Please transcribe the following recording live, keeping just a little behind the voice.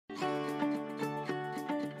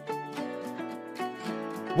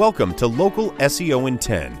Welcome to Local SEO in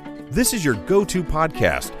 10. This is your go-to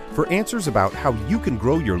podcast for answers about how you can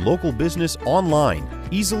grow your local business online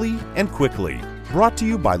easily and quickly. Brought to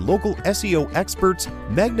you by local SEO experts,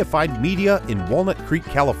 Magnified Media in Walnut Creek,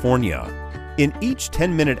 California. In each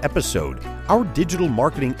 10-minute episode, our digital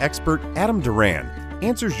marketing expert, Adam Duran,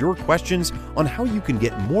 answers your questions on how you can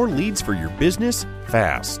get more leads for your business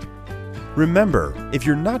fast. Remember, if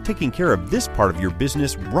you're not taking care of this part of your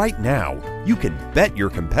business right now, you can bet your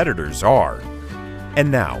competitors are. And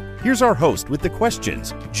now, here's our host with the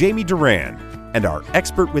questions, Jamie Duran, and our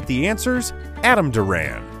expert with the answers, Adam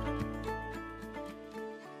Duran.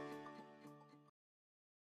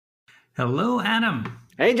 Hello, Adam.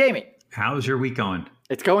 Hey, Jamie. How's your week going?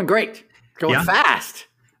 It's going great. It's going fast.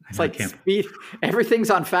 It's like speed. Everything's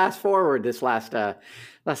on fast forward this last, I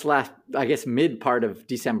guess, mid part of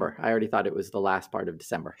December. I already thought it was the last part of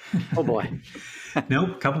December. Oh, boy.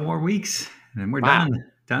 Nope, couple more weeks, and we're done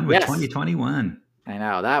with 2021. I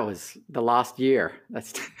know. That was the lost year.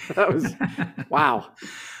 That was, wow.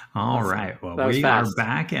 All right. Well, we are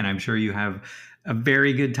back, and I'm sure you have a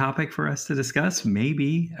very good topic for us to discuss.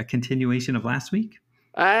 Maybe a continuation of last week?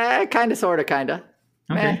 Kind of, sort of, kind of.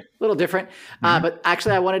 Okay. A little different. But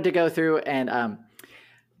actually, I wanted to go through and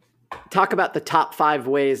talk about the top 5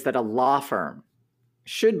 ways that a law firm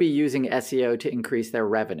should be using SEO to increase their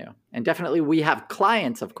revenue. And definitely we have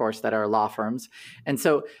clients, of course, that are law firms. And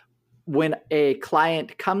so when a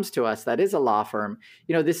client comes to us that is a law firm,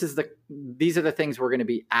 these are the things we're going to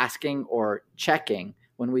be asking or checking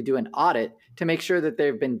when we do an audit to make sure that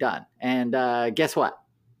they've been done. And guess what?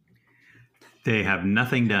 They have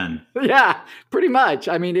nothing done. Yeah, pretty much.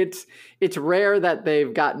 I mean, it's rare that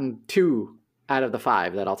they've gotten 2 out of the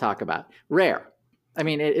 5 that I'll talk about. Rare. I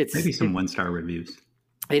mean, it's maybe some 1-star reviews.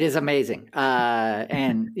 It is amazing. So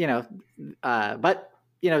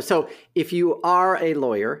if you are a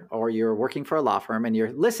lawyer or you're working for a law firm and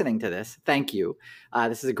you're listening to this, thank you.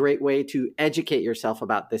 This is a great way to educate yourself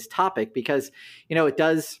about this topic because, it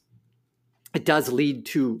does lead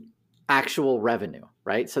to actual revenue,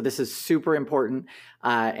 right? So this is super important.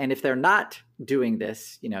 And if they're not doing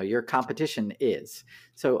this, your competition is.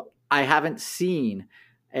 So I haven't seen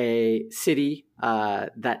a city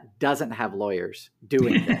that doesn't have lawyers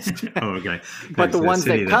doing this. Oh, okay. But the ones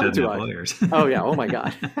that come to us. Lawyers. Oh, yeah. Oh, my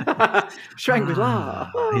God.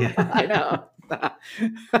 Shangri-La. Yeah. I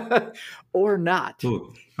know. Or not.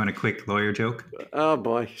 Ooh, want a quick lawyer joke? Oh,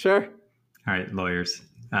 boy. Sure. All right, lawyers.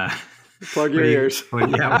 Plug your ears.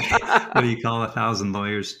 What do you call 1,000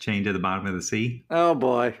 lawyers chained to the bottom of the sea? Oh,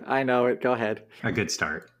 boy. I know it. Go ahead. A good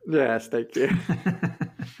start. Yes, thank you.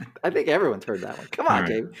 I think everyone's heard that one. Come on,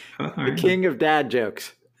 Jamie. The king of dad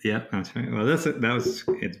jokes. Yeah, that's right. Well,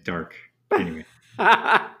 it's dark. Anyway.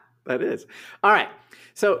 That is. All right.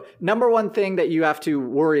 So number one thing that you have to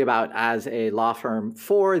worry about as a law firm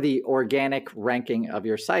for the organic ranking of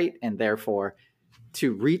your site and therefore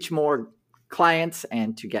to reach more clients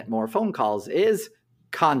and to get more phone calls is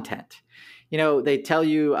content. They tell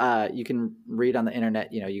you, you can read on the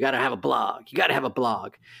internet, you got to have a blog. You got to have a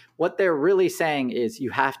blog. What they're really saying is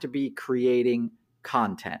you have to be creating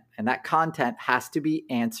content, and that content has to be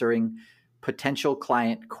answering potential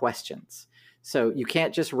client questions. So you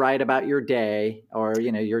can't just write about your day or,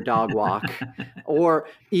 your dog walk or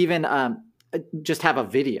even just have a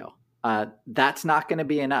video. That's not going to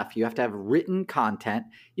be enough. You have to have written content.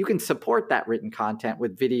 You can support that written content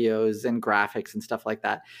with videos and graphics and stuff like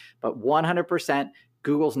that. But 100%,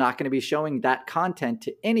 Google's not going to be showing that content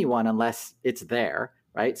to anyone unless it's there,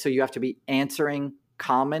 right? So you have to be answering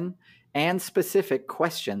common and specific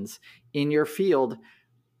questions in your field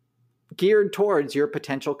geared towards your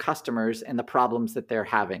potential customers and the problems that they're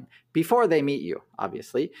having before they meet you,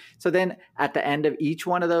 obviously. So then at the end of each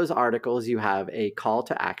one of those articles, you have a call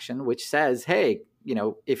to action, which says, hey,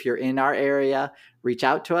 if you're in our area, reach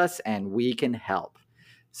out to us and we can help.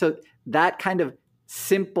 So that kind of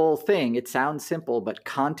simple thing, it sounds simple, but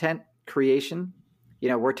content creation,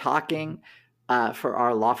 we're talking for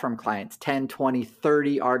our law firm clients, 10, 20,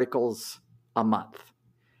 30 articles a month.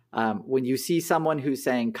 When you see someone who's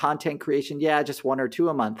saying content creation, just 1 or 2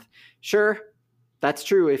 a month, sure, that's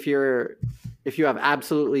true. If you're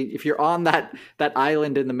on that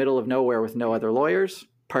island in the middle of nowhere with no other lawyers,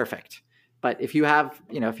 perfect. But if you have,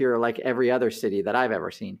 if you're like every other city that I've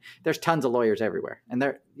ever seen, there's tons of lawyers everywhere, and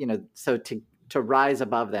so to rise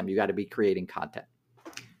above them, you got to be creating content.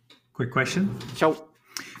 Quick question.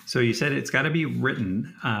 So you said it's got to be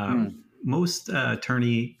written. Most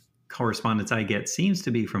attorney correspondence I get seems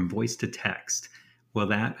to be from voice to text. Will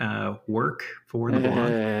that work for the blog?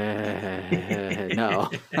 No.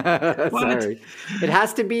 Sorry. It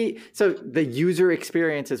has to be. So the user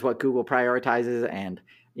experience is what Google prioritizes, and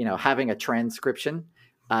having a transcription,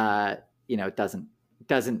 doesn't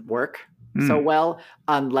work so well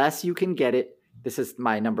unless you can get it. This is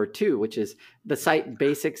my number 2, which is the site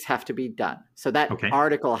basics have to be done. So that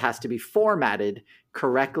article has to be formatted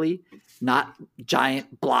correctly, not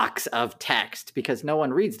giant blocks of text, because no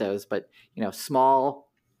one reads those, but small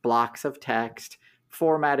blocks of text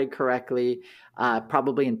formatted correctly.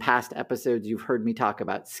 Probably in past episodes, you've heard me talk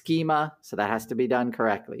about schema. So that has to be done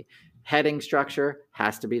correctly. Heading structure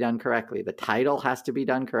has to be done correctly. The title has to be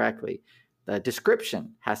done correctly. The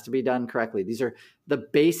description has to be done correctly. These are the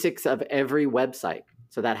basics of every website.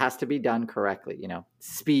 So that has to be done correctly.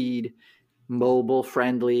 Speed, mobile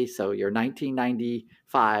friendly. So your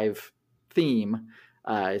 1995 theme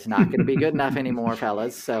is not going to be good enough anymore,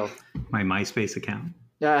 fellas. So my MySpace account.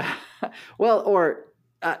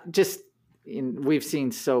 We've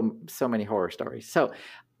seen so many horror stories. So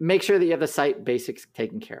make sure that you have the site basics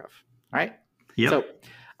taken care of. All right. Yep. So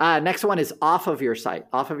next one is off of your site.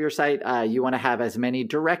 Off of your site, you want to have as many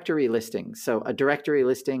directory listings. So a directory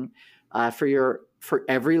listing for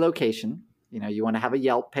every location. You want to have a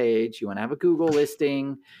Yelp page. You want to have a Google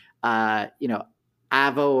listing. Avo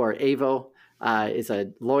or Avo is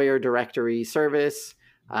a lawyer directory service.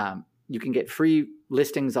 You can get free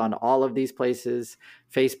listings on all of these places: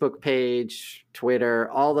 Facebook page,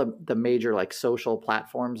 Twitter, all the major like social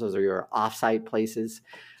platforms. Those are your offsite places.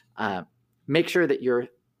 Make sure that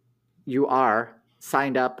you are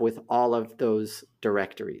signed up with all of those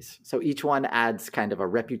directories. So each one adds kind of a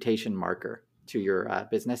reputation marker to your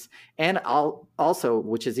business. And also,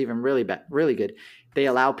 which is even really good, they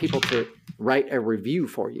allow people to write a review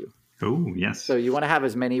for you. Oh, yes. So you want to have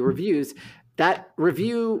as many reviews. That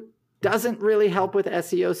review doesn't really help with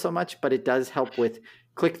SEO so much, but it does help with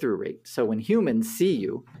click-through rate. So when humans see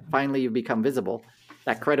you, finally you become visible,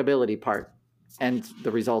 that credibility part. And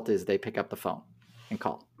the result is they pick up the phone and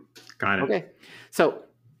call. Got it. Okay. So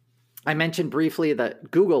I mentioned briefly the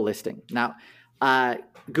Google listing. Now,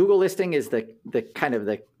 Google listing is the kind of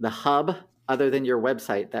the hub other than your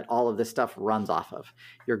website that all of this stuff runs off of.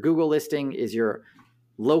 Your Google listing is your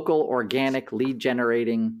local organic lead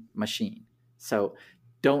generating machine. So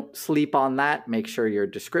don't sleep on that. Make sure your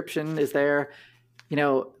description is there.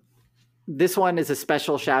 This one is a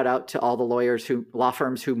special shout out to all the law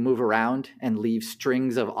firms who move around and leave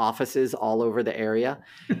strings of offices all over the area.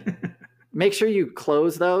 Make sure you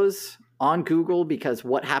close those on Google, because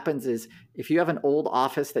what happens is if you have an old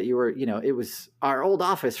office that it was our old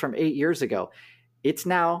office from 8 years ago, it's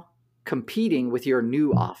now competing with your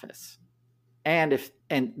new office. And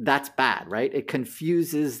that's bad, right? It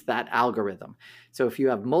confuses that algorithm. So if you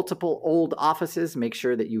have multiple old offices, make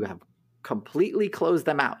sure that you have completely closed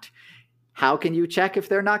them out. How can you check if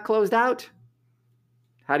they're not closed out?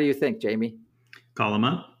 How do you think, Jamie? Call them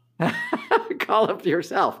up. Call up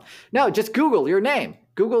yourself. No, just Google your name.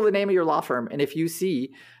 Google the name of your law firm. And if you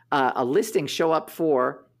see a listing show up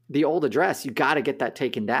for the old address, you got to get that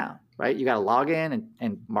taken down, right? You got to log in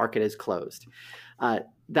and mark it as closed.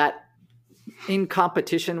 That in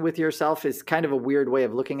competition with yourself is kind of a weird way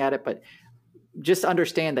of looking at it, but just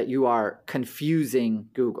understand that you are confusing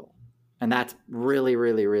Google. And that's really,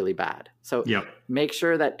 really, really bad. So Make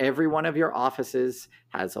sure that every one of your offices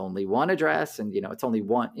has only one address, and it's only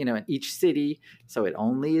one, in each city. So it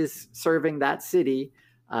only is serving that city.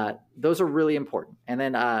 Those are really important. And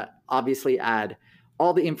then obviously add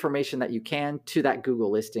all the information that you can to that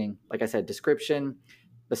Google listing. Like I said, description,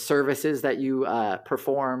 the services that you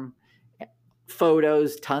perform,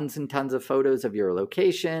 photos, tons and tons of photos of your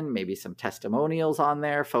location, maybe some testimonials on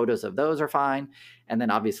there. Photos of those are fine. And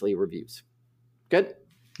then obviously reviews. Good?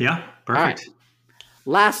 Yeah, perfect. All right.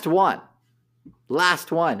 Last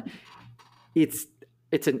one. It's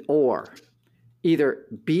an or. Either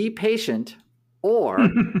be patient or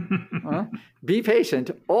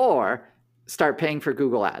start paying for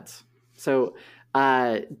Google ads. So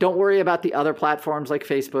don't worry about the other platforms like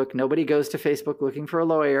Facebook. Nobody goes to Facebook looking for a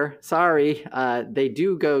lawyer. Sorry. They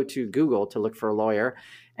do go to Google to look for a lawyer.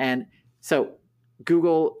 And so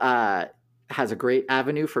Google has a great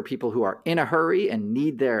avenue for people who are in a hurry and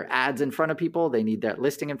need their ads in front of people. They need their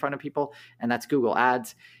listing in front of people, and that's Google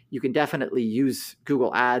Ads. You can definitely use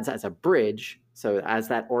Google Ads as a bridge. So as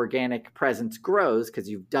that organic presence grows, because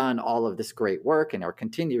you've done all of this great work and are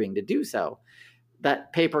continuing to do so,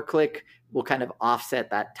 that pay-per-click will kind of offset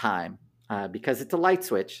that time because it's a light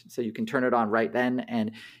switch. So you can turn it on right then,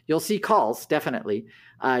 and you'll see calls, definitely.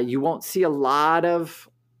 You won't see a lot of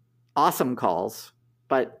awesome calls,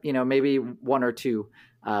 but maybe 1 or 2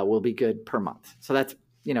 will be good per month. So that's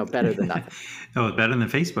better than nothing. Oh, better than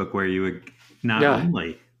Facebook, where you would not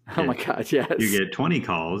only. Oh my God, yes. You get 20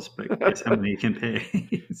 calls, but guess how many you can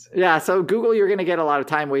pay? Yeah, so Google, you're going to get a lot of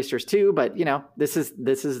time wasters too, but that's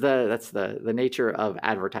the nature of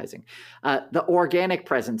advertising. The organic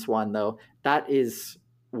presence one, though, that is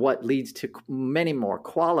what leads to many more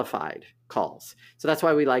qualified calls. So that's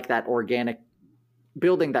why we like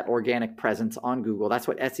building that organic presence on Google. That's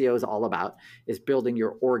what SEO is all about, is building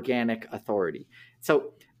your organic authority.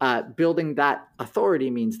 So building that authority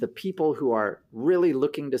means the people who are really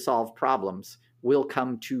looking to solve problems will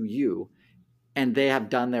come to you, and they have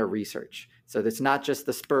done their research. So it's not just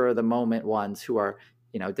the spur of the moment ones who are,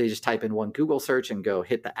 they just type in one Google search and go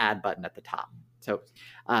hit the ad button at the top. So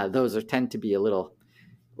those tend to be a little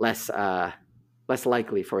less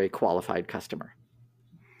likely for a qualified customer.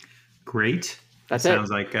 Great. That's sounds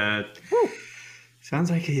like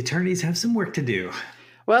the attorneys have some work to do.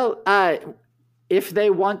 Well, if they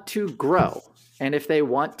want to grow and if they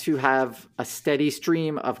want to have a steady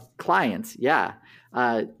stream of clients, yeah.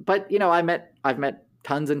 But I've met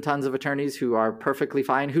tons and tons of attorneys who are perfectly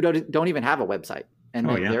fine, who don't even have a website, and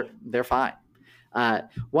they're fine.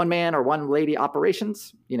 One man or one lady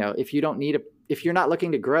operations. If you're not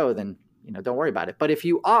looking to grow, then don't worry about it. But if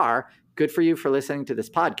you are, good for you for listening to this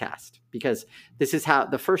podcast, because this is how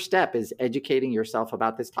the first step is educating yourself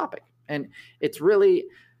about this topic. And it's really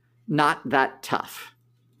not that tough.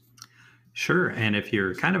 Sure. And if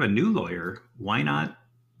you're kind of a new lawyer, why not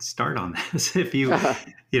start on this? If you, is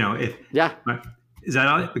that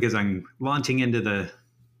all? Because I'm launching into the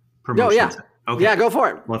promotions. Oh, yeah. Okay. Yeah, go for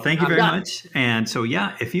it. Well, thank you very much. And so,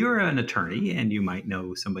 if you're an attorney and you might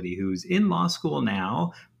know somebody who's in law school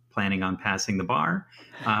now, planning on passing the bar,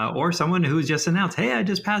 or someone who's just announced, hey, I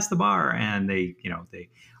just passed the bar, and they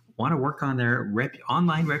want to work on their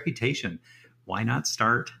online reputation. Why not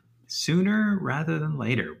start sooner rather than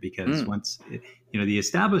later? Because once, the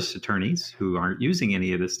established attorneys who aren't using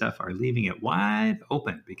any of this stuff are leaving it wide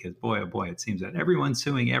open, because boy, oh boy, it seems that everyone's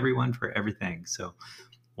suing everyone for everything. So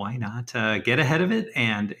why not get ahead of it?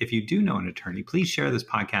 And if you do know an attorney, please share this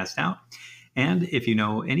podcast out. And if you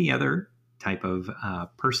know any other type of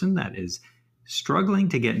person that is struggling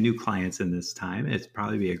to get new clients in this time, it's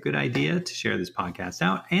probably be a good idea to share this podcast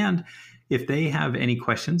out. And if they have any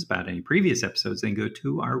questions about any previous episodes, then go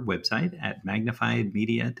to our website at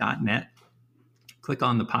magnifiedmedia.net, click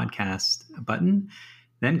on the podcast button,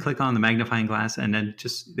 then click on the magnifying glass, and then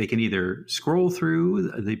they can either scroll through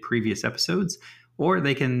the previous episodes, or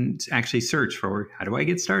they can actually search for, how do I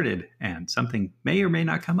get started? And something may or may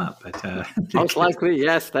not come up. But most likely,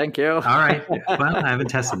 yes. Thank you. All right. Well, I haven't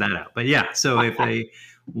tested that out. But so if they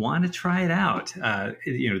want to try it out,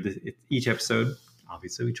 each episode,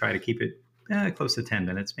 obviously we try to keep it close to 10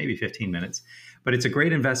 minutes, maybe 15 minutes. But it's a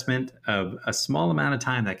great investment of a small amount of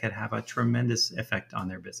time that could have a tremendous effect on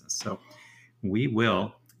their business. So we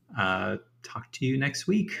will talk to you next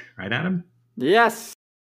week. Right, Adam? Yes.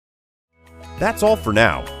 That's all for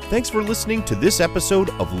now. Thanks for listening to this episode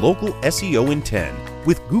of Local SEO in 10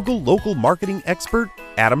 with Google local marketing expert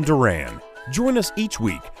Adam Duran. Join us each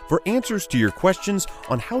week for answers to your questions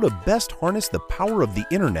on how to best harness the power of the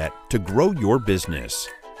internet to grow your business.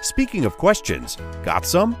 Speaking of questions, got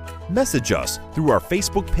some? Message us through our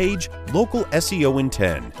Facebook page, Local SEO in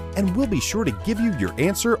 10, and we'll be sure to give you your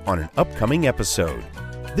answer on an upcoming episode.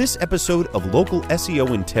 This episode of Local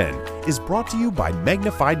SEO in 10 is brought to you by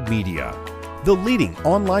Magnified Media, the leading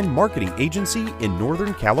online marketing agency in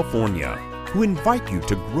Northern California, who invite you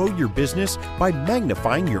to grow your business by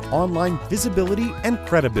magnifying your online visibility and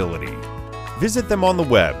credibility. Visit them on the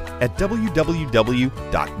web at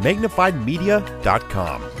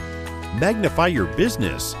www.magnifiedmedia.com. Magnify your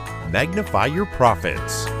business, magnify your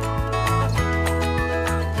profits.